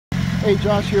Hey,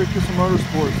 Josh here at Kissel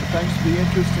Motorsports. Thanks for the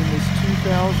interest in this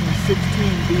 2016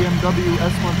 BMW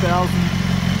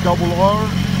S1000RR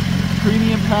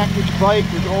premium package bike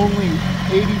with only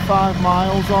 85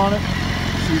 miles on it.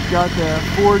 So you've got the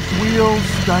forged wheels,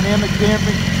 dynamic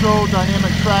damping control,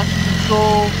 dynamic traction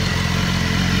control,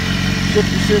 shift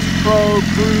assist pro,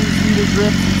 cruise, heated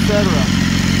grips, etc.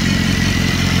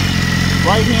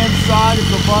 Right hand side of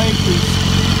the bike is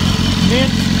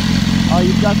mint.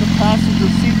 You've got the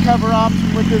passenger seat cover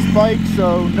option with this bike,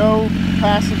 so no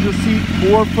passenger seat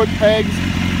or foot pegs.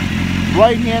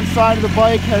 Right hand side of the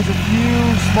bike has a few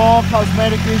small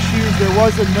cosmetic issues. There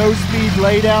was a no-speed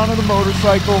laydown of the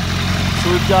motorcycle, so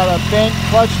we've got a bent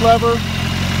clutch lever.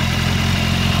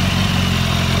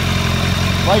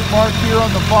 Light mark here on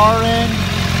the bar end.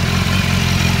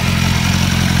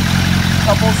 A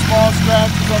couple small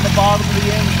scratches on the bottom of the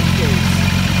engine case.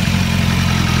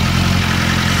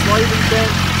 Slightly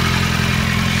bent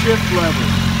shift lever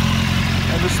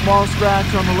and a small scratch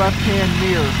on the left-hand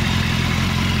mirror.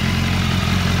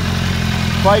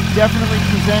 Bike definitely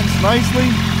presents nicely.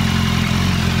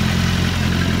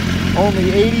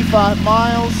 Only 85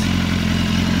 miles.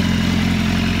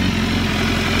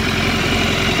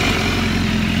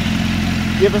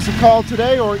 Give us a call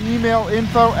today or email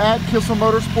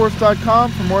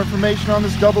info@kisselmotorsports.com for more information on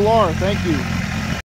this double R. Thank you.